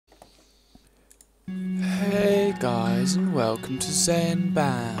Hey guys, and welcome to Zen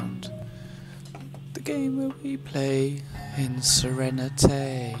Bound, the game where we play in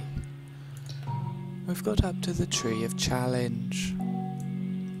serenity. We've got up to the Tree of Challenge.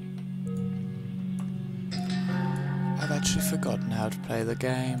 I've actually forgotten how to play the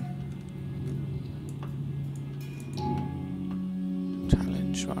game.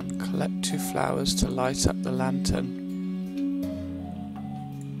 Challenge 1. Collect 2 flowers to light up the lantern.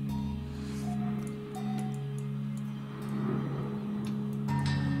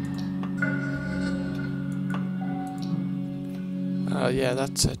 Oh yeah,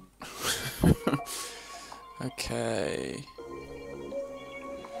 that's it. Okay.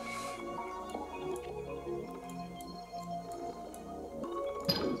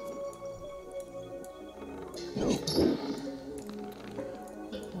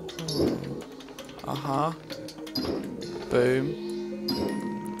 Uh-huh.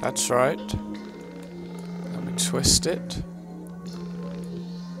 Boom. That's right. Let me twist it.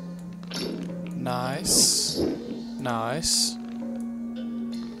 Nice. Nice.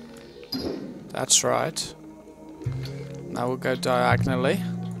 That's right. Now we'll go diagonally.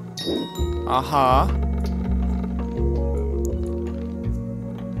 Aha.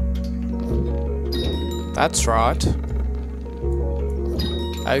 That's right.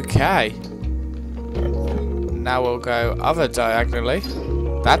 Okay. Now we'll go other diagonally.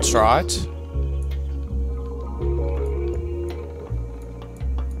 That's right.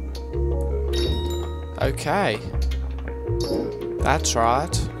 Okay. That's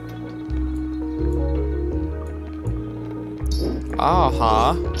right.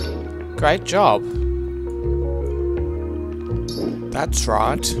 Aha. Great job. That's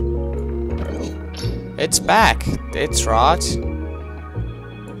right. It's back. It's right.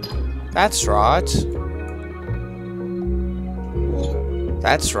 That's right.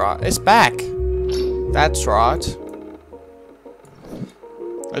 That's right. It's back. That's right.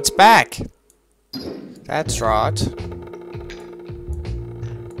 It's back. That's right.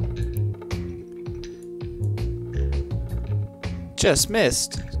 Just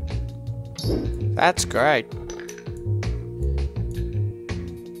missed. That's great.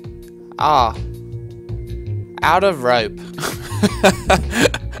 Ah. Out of rope.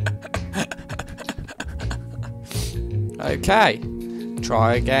 Okay.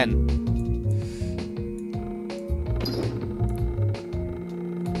 Try again.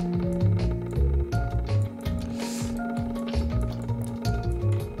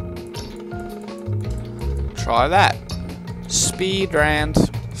 Try that. Speed round.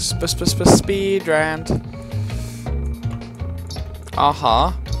 Speed round.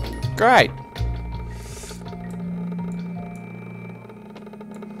 Aha. Great.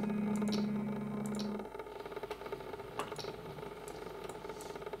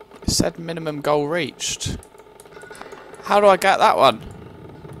 It said minimum goal reached. How do I get that one?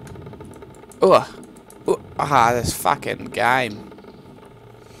 Ugh. Ah, this fucking game.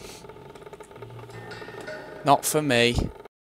 Not for me.